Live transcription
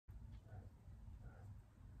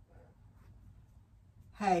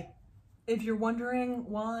Hey, if you're wondering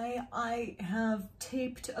why I have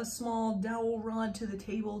taped a small dowel rod to the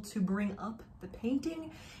table to bring up the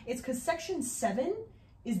painting, it's because section 7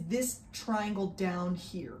 is this triangle down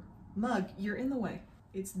here. Mug, you're in the way.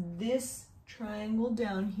 It's this triangle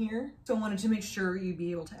down here. So I wanted to make sure you'd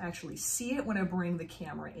be able to actually see it when I bring the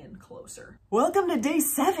camera in closer. Welcome to day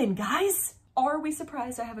 7, guys. Are we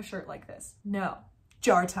surprised I have a shirt like this? No.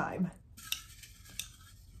 Jar time.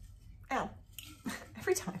 Ow.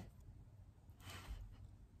 Every time.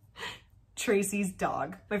 Tracey's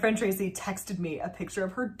dog. My friend Tracey texted me a picture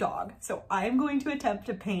of her dog. So I am going to attempt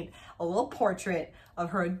to paint a little portrait of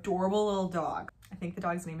her adorable little dog. I think the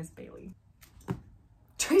dog's name is Bailey.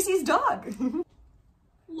 Tracey's dog.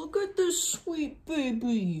 Look at this sweet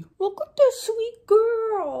baby. Look at this sweet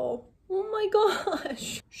girl. Oh my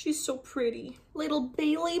gosh. She's so pretty. Little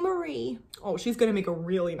Bailey Marie. Oh, she's gonna make a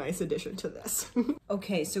really nice addition to this.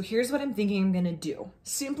 Okay, so here's what I'm thinking I'm gonna do.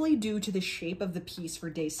 Simply due to the shape of the piece for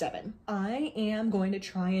day 7, I am going to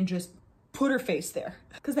try and just put her face there.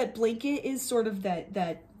 Because that blanket is sort of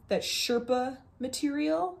that Sherpa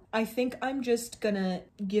material. I think I'm just gonna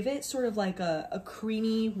give it sort of like a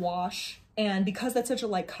creamy wash. And because that's such a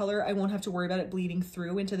light color, I won't have to worry about it bleeding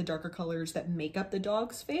through into the darker colors that make up the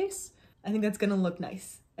dog's face. I think that's gonna look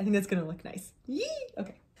nice. I think that's gonna look nice. Yee!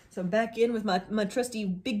 Okay, so I'm back in with my trusty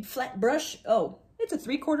big flat brush. Oh, it's a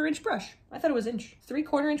 3/4 inch brush. I thought it was inch.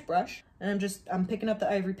 3/4 inch brush. And I'm picking up the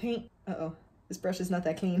ivory paint. Uh-oh, this brush is not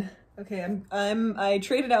that clean. Okay, I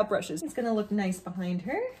traded out brushes. It's gonna look nice behind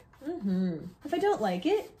her. If I don't like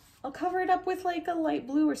it, I'll cover it up with like a light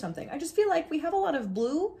blue or something. I just feel like we have a lot of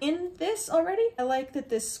blue in this already. I like that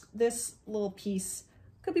this little piece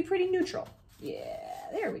could be pretty neutral.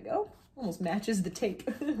 Yeah, there we go. Almost matches the tape.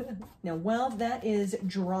 Now, while that is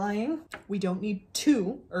drying, we don't need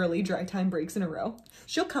 2 early dry time breaks in a row.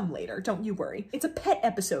 She'll come later, don't you worry. It's a pet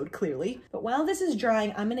episode, clearly. But while this is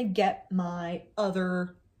drying, I'm gonna get my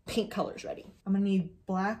other paint colors ready. I'm gonna need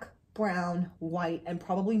black, brown, white, and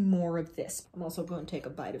probably more of this. I'm also going to take a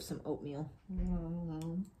bite of some oatmeal.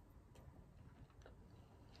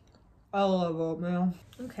 I love oatmeal.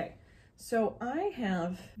 Okay. So I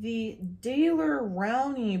have the Daler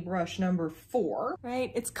Rowney brush number 4,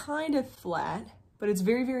 right? It's kind of flat, but it's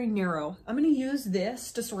very, very narrow. I'm gonna use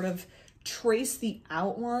this to sort of trace the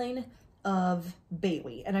outline of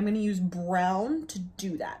Bailey, and I'm gonna use brown to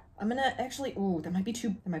do that. I'm gonna actually, ooh, that might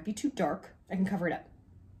be too dark. I can cover it up.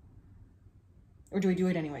 Or do we do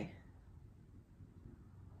it anyway?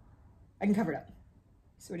 I can cover it up.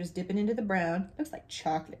 So we're just dipping into the brown. Looks like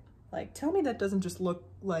chocolate. Like, tell me that doesn't just look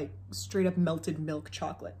like straight up melted milk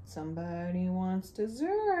chocolate. Somebody wants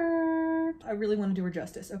dessert. I really want to do her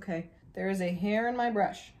justice. Okay, there is a hair in my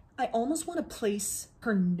brush. I almost want to place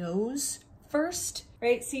her nose first,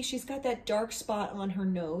 right? See, she's got that dark spot on her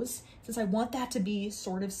nose. Since I want that to be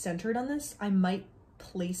sort of centered on this, I might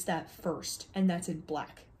place that first, and that's in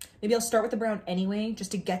black. Maybe I'll start with the brown anyway,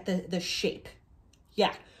 just to get the shape.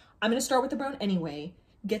 Yeah, I'm gonna start with the brown anyway,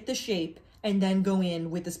 get the shape, and then go in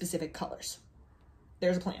with the specific colors.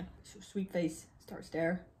 There's a plan. So sweet face starts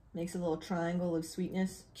there, makes a little triangle of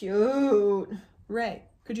sweetness. Cute. Right.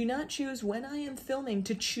 Could you not choose when I am filming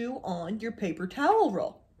to chew on your paper towel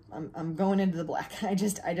roll? I'm going into the black. I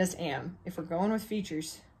just am. If we're going with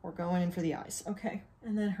features, we're going in for the eyes. Okay.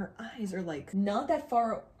 And then her eyes are like not that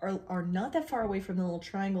far, are not that far away from the little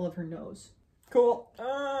triangle of her nose. Cool.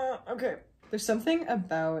 Okay. There's something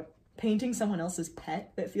about painting someone else's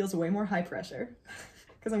pet that feels way more high pressure.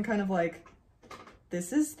 Because I'm kind of like,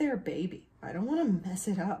 this is their baby. I don't want to mess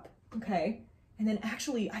it up. Okay. And then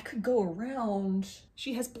actually I could go around.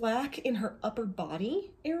 She has black in her upper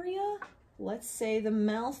body area. Let's say the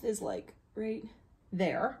mouth is like right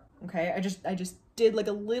there. Okay, I just did like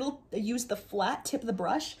a little, I used the flat tip of the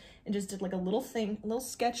brush and just did like a little thing,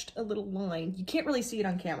 sketched a little line. You can't really see it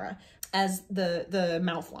on camera as the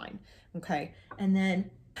mouth line, okay? And then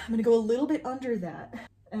I'm gonna go a little bit under that.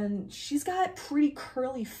 And she's got pretty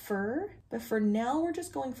curly fur, but for now we're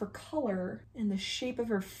just going for color and the shape of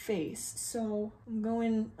her face. So I'm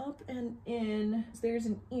going up and in. So there's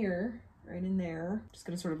an ear right in there. Just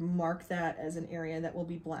gonna sort of mark that as an area that will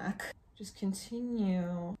be black. Just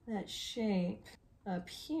continue that shape up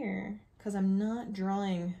here because I'm not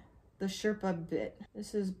drawing the Sherpa bit.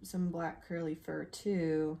 This is some black curly fur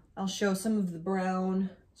too. I'll show some of the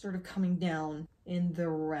brown sort of coming down in the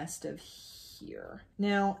rest of here.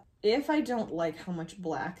 Now, if I don't like how much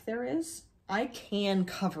black there is, I can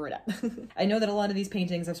cover it up. I know that a lot of these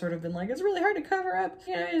paintings have sort of been like, it's really hard to cover up.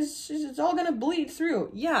 You know, it's all gonna bleed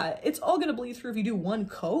through. Yeah, it's all gonna bleed through if you do one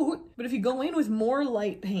coat, but if you go in with more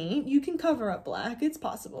light paint, you can cover up black. It's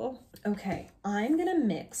possible. Okay, I'm gonna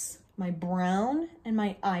mix my brown and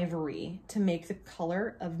my ivory to make the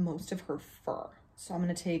color of most of her fur. So I'm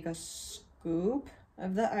gonna take a scoop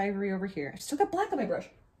of the ivory over here. I've still got black on my brush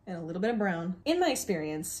and a little bit of brown. In my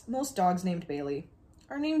experience, most dogs named Bailey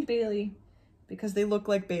are named Bailey because they look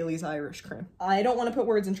like Bailey's Irish cream. I don't want to put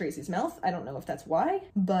words in Tracey's mouth. I don't know if that's why,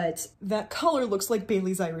 but that color looks like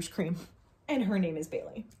Bailey's Irish cream and her name is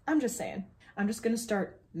Bailey. I'm just saying. I'm just gonna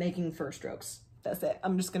start making fur strokes. That's it.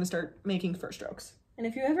 I'm just gonna start making fur strokes. And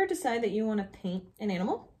if you ever decide that you want to paint an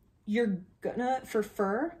animal, for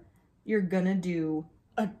fur, you're gonna do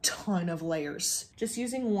a ton of layers. Just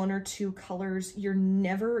using one or two colors, you're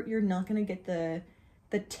not gonna get the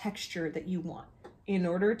texture that you want. In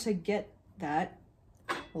order to get that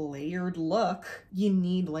layered look, you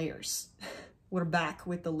need layers. We're back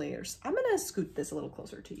with the layers. I'm gonna scoot this a little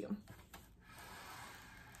closer to you.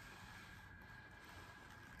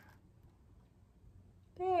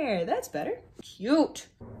 There, that's better. Cute.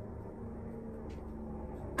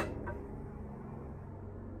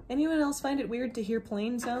 Anyone else find it weird to hear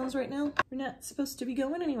plane sounds right now? We're not supposed to be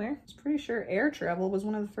going anywhere. I was pretty sure air travel was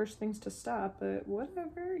one of the first things to stop, but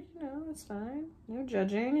whatever, you know, it's fine. No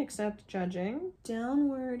judging, except judging.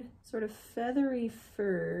 Downward, sort of feathery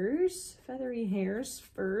furs, feathery hairs,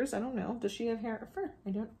 furs, I don't know. Does she have hair or fur? I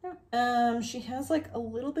don't know. She has like a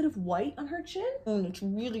little bit of white on her chin. Oh, and it's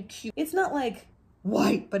really cute. It's not like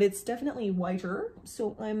white, but it's definitely whiter.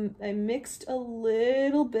 So I mixed a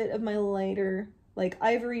little bit of my lighter like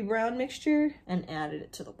ivory brown mixture and added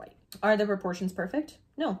it to the white. Are the proportions perfect?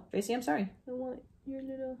 No, Tracey, I'm sorry. I want your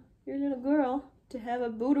little girl to have a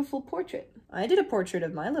beautiful portrait. I did a portrait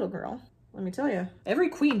of my little girl. Let me tell you, every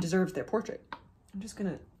queen deserves their portrait. I'm just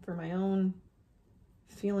gonna, for my own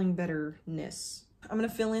feeling betterness, I'm gonna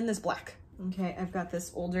fill in this black. Okay, I've got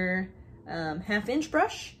this older 1/2-inch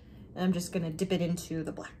brush, and I'm just gonna dip it into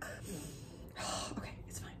the black. Okay,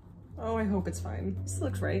 it's fine. Oh, I hope it's fine. This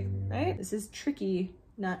looks right? This is tricky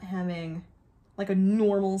not having like a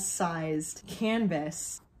normal sized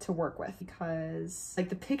canvas to work with, because like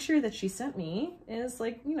the picture that she sent me is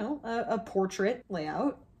like, you know, a portrait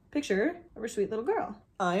layout picture of her sweet little girl.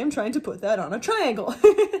 I am trying to put that on a triangle.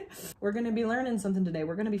 We're gonna be learning something today.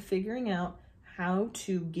 We're gonna be figuring out how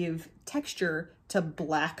to give texture to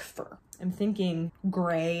black fur. I'm thinking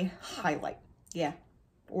gray highlight. Yeah,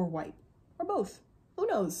 or white, or both. Who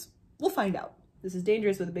knows? We'll find out. This is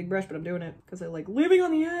dangerous with a big brush, but I'm doing it because I like living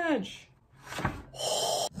on the edge.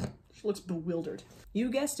 She looks bewildered. You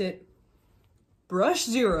guessed it. Brush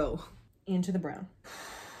 0 into the brown.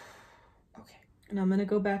 Okay, and I'm gonna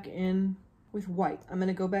go back in with white. I'm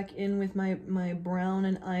gonna go back in with my brown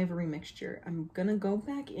and ivory mixture. I'm gonna go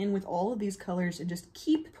back in with all of these colors and just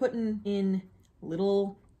keep putting in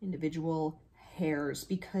little individual hairs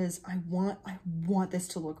because I want this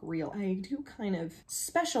to look real. I do kind of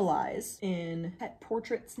specialize in pet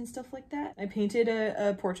portraits and stuff like that. I painted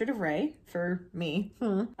a portrait of Ray for me.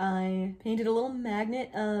 I painted a little magnet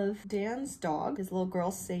of Dan's dog, his little girl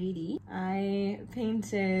Sadie. I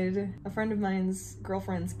painted a friend of mine's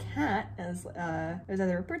girlfriend's cat as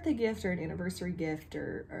either a birthday gift or an anniversary gift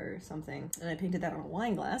or something. And I painted that on a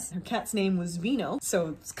wine glass. Her cat's name was Vino,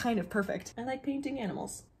 so it's kind of perfect. I like painting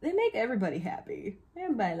animals. They make everybody happy.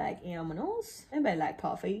 Everybody like animals. Everybody like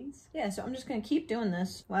puppies. Yeah, so I'm just gonna keep doing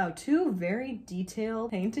this. Wow, 2 very detailed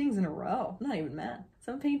paintings in a row. I'm not even mad.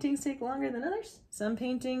 Some paintings take longer than others. Some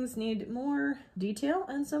paintings need more detail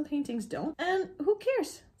and some paintings don't. And who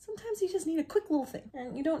cares? Sometimes you just need a quick little thing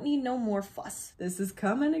and you don't need no more fuss. This is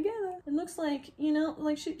coming together. It looks like, you know,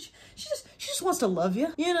 like she just wants to love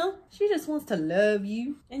you, you know? She just wants to love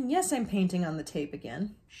you. And yes, I'm painting on the tape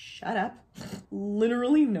again. Shut up.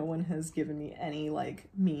 Literally no one has given me any like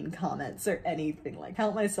mean comments or anything. Like,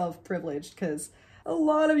 count myself privileged because a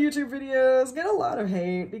lot of YouTube videos get a lot of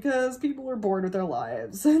hate because people are bored with their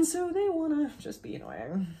lives and so they want to just be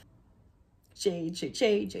annoying. Shade, shade,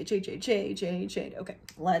 shade, shade, shade, shade, shade, shade, shade. Okay,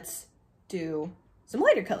 let's do some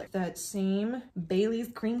lighter color. That same Bailey's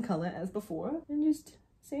cream color as before and just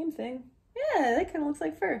same thing. Yeah, that kind of looks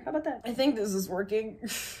like fur. How about that? I think this is working.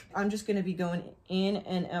 I'm just gonna be going in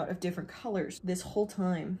and out of different colors this whole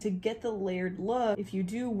time to get the layered look. If you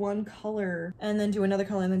do one color and then do another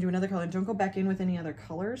color and then do another color, don't go back in with any other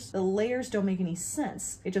colors. The layers don't make any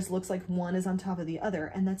sense. It just looks like one is on top of the other,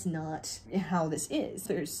 and that's not how this is.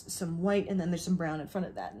 There's some white and then there's some brown in front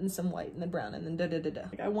of that, and some white and then brown and then da-da-da-da.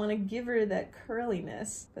 Like, I want to give her that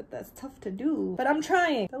curliness, but that's tough to do. But I'm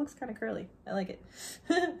trying. That looks kind of curly. I like it.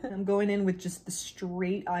 I'm going in with just the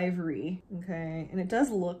straight ivory, okay? And it does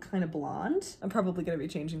look kind of blonde. I'm probably gonna be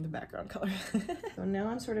changing the background color. So now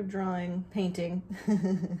I'm sort of painting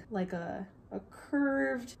like a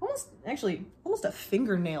curved, almost a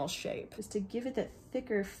fingernail shape, just to give it that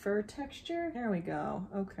thicker fur texture. There we go.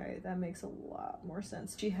 Okay, that makes a lot more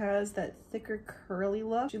sense. She has that thicker curly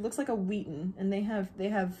look. She looks like a Wheaton, and they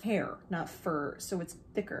have hair, not fur, so it's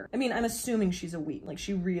thicker. I mean, I'm assuming she's a Wheaton. Like,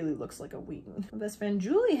 she really looks like a Wheaton. My best friend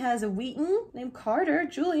Julie has a Wheaton named Carter.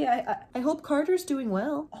 Julie, I hope Carter's doing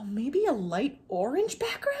well. Oh, maybe a light orange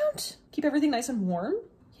background? Keep everything nice and warm?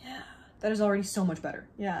 That is already so much better.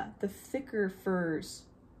 Yeah, the thicker furs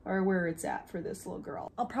are where it's at for this little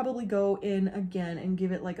girl. I'll probably go in again and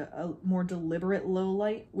give it like a more deliberate low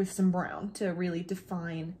light with some brown to really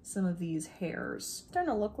define some of these hairs.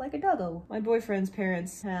 Starting to look like a doggo. My boyfriend's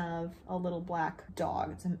parents have a little black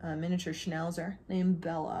dog. It's a miniature schnauzer named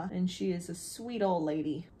Bella, and she is a sweet old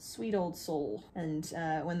lady, sweet old soul. And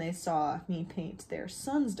when they saw me paint their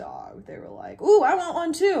son's dog, they were like, "Ooh, I want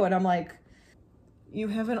one too." And I'm like, "You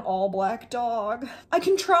have an all black dog." I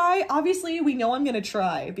can try. Obviously, we know I'm gonna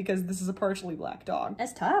try because this is a partially black dog.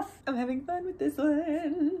 That's tough. I'm having fun with this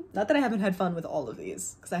one. Not that I haven't had fun with all of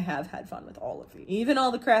these, because I have had fun with all of these. Even all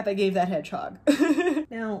the crap I gave that hedgehog.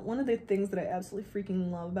 Now, one of the things that I absolutely freaking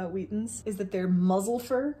love about Wheatons is that their muzzle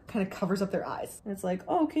fur kind of covers up their eyes. And it's like,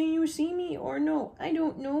 oh, can you see me? Or no, I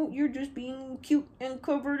don't know. You're just being cute and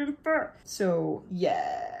covered in fur. So,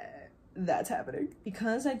 yeah. That's happening.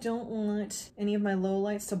 Because I don't want any of my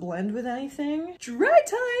lowlights to blend with anything. Dry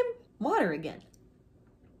time! Water again.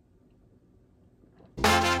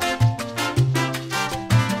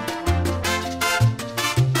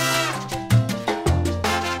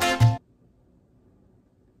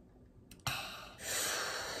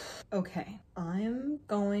 Okay, I'm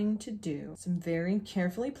going to do some very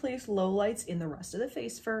carefully placed lowlights in the rest of the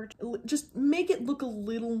face fur. Just make it look a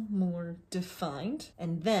little more defined.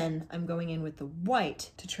 And then I'm going in with the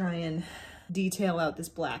white to try and detail out this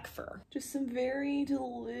black fur. Just some very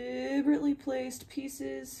deliberately placed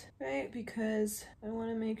pieces, right? Because I want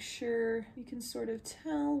to make sure you can sort of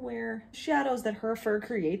tell where shadows that her fur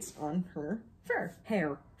creates on her fur.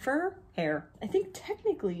 Hair. Fur, hair. I think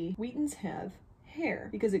technically Wheatons have hair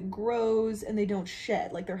because it grows and they don't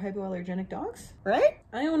shed like they're hypoallergenic dogs, right?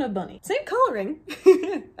 I own a bunny. Same coloring.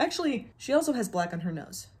 Actually, she also has black on her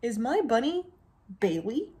nose. Is my bunny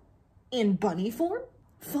Bailey in bunny form?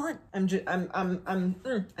 Fun. I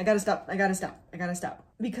gotta stop.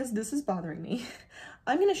 Because this is bothering me,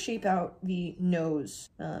 I'm gonna shape out the nose,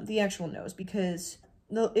 the actual nose, because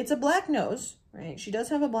it's a black nose, right? She does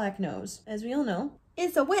have a black nose. As we all know,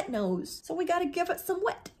 it's a wet nose. So we gotta give it some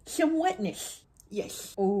wetness.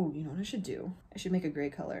 Yes. Oh, you know what I should do? I should make a gray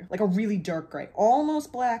color. Like a really dark gray.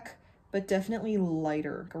 Almost black, but definitely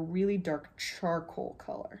lighter. Like a really dark charcoal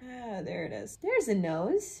color. Ah, there it is. There's a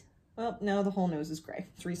nose. Well, now the whole nose is gray.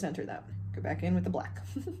 Let's recenter that. Go back in with the black.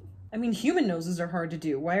 I mean, human noses are hard to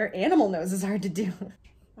do. Why are animal noses hard to do?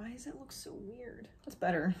 Why does it look so weird? That's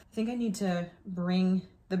better. I think I need to bring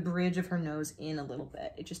the bridge of her nose in a little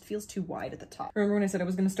bit. It just feels too wide at the top. Remember when I said I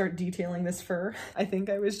was gonna start detailing this fur? I think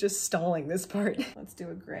I was just stalling this part. Let's do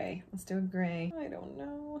a gray. Let's do a gray. I don't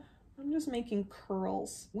know. I'm just making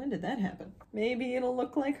curls. When did that happen? Maybe it'll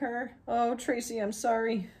look like her. Oh, Tracy, I'm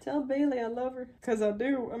sorry. Tell Bailey I love her. Cause I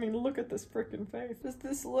do. I mean, look at this freaking face. Does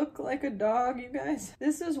this look like a dog, you guys?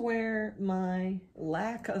 This is where my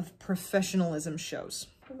lack of professionalism shows.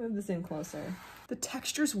 I'll move this in closer. The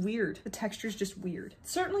texture's weird. The texture's just weird. It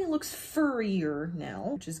certainly looks furrier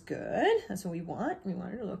now, which is good. That's what we want. We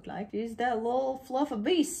want her to look like she's that little fluffy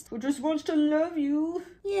beast who just wants to love you.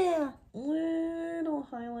 Yeah. Little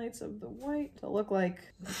highlights of the white to look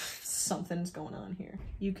like something's going on here.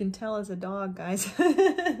 You can tell as a dog, guys.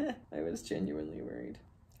 I was genuinely worried.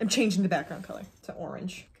 I'm changing the background color to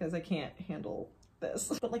orange because I can't handle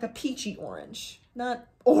this, but like a peachy orange, not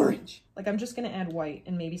orange. Like I'm just gonna add white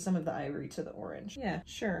and maybe some of the ivory to the orange. Yeah,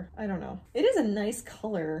 sure. I don't know. It is a nice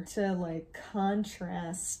color to like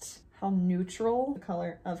contrast how neutral the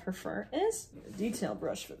color of her fur is. Need a detail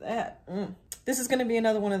brush for that. This is gonna be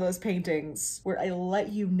another one of those paintings where I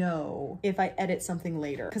let you know if I edit something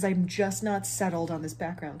later, because I'm just not settled on this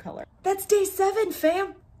background color. That's day 7,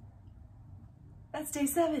 fam. That's day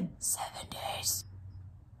 7. 7 days.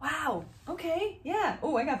 Wow, okay, yeah.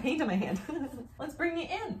 Oh, I got paint on my hand. Let's bring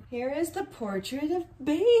it in. Here is the portrait of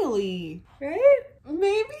Bailey, right?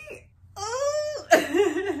 Maybe?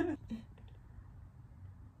 Oh!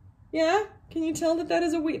 Yeah? Can you tell that that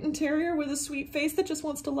is a Wheaton Terrier with a sweet face that just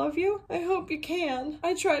wants to love you? I hope you can.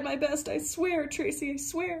 I tried my best, I swear, Tracy, I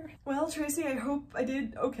swear. Well, Tracy, I hope I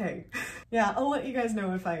did okay. Yeah, I'll let you guys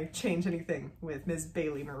know if I change anything with Miss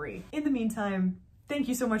Bailey Marie. In the meantime, thank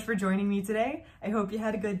you so much for joining me today. I hope you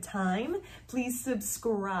had a good time. Please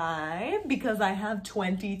subscribe because I have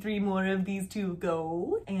 23 more of these to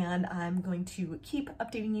go, and I'm going to keep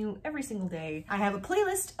updating you every single day. I have a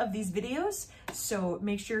playlist of these videos, so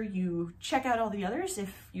make sure you check out all the others.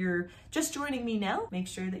 If you're just joining me now, make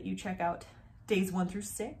sure that you check out days 1 through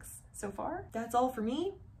 6 so far. That's all for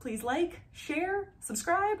me. Please like, share,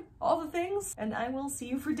 subscribe, all the things, and I will see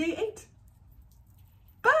you for day 8.